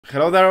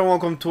Hello there and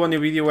welcome to a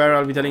new video where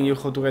I'll be telling you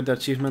how to get the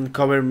achievement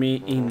Cover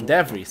Me in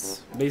Debris.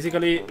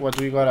 Basically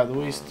what we gotta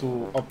do is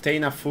to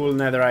obtain a full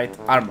netherite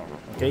armor,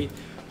 okay?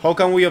 How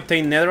can we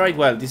obtain netherite?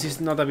 Well, this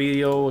is not a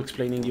video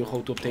explaining you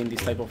how to obtain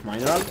this type of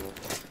mineral,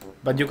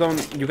 but you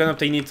can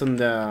obtain it on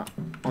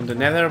the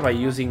nether by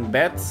using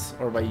beds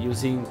or by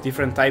using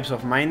different types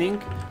of mining.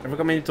 I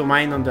recommend you to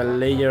mine on the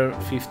layer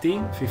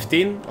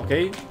 15,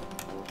 okay?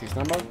 This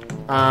number.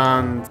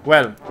 And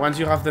well, once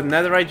you have the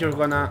netherite, you're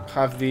gonna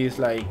have this,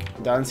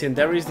 like, the ancient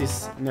debris,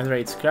 this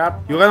netherite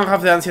scrap. You're gonna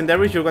have the ancient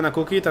debris, you're gonna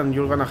cook it, and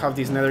you're gonna have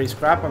this netherite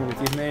scrap. And with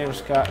this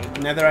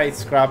netherite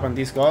scrap and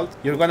this gold,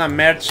 you're gonna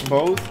merge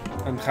both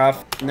and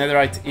have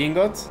netherite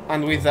ingots.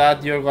 And with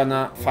that, you're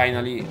gonna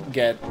finally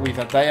get, with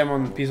a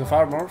diamond piece of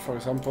armor, for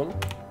example,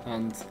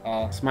 and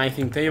a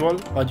smithing table,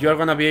 what you're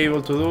gonna be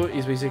able to do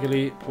is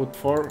basically put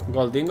 4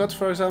 gold ingots,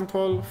 for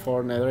example,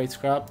 4 netherite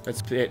scrap.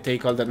 Let's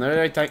take all the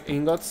netherite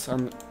ingots,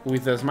 and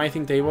with the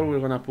smithing table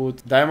we're gonna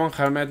put diamond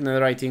helmet,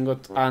 netherite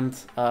ingot, and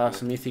a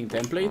smithing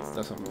template.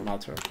 Doesn't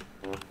matter.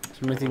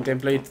 Smithing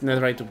template,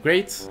 netherite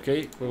upgrade.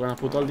 Okay, we're gonna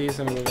put all these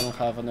and we're gonna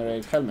have a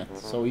netherite helmet.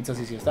 So it's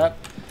as easy as that.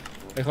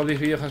 I hope this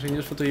video has been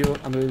useful to you,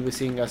 and we will be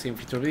seeing us in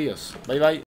future videos. Bye bye!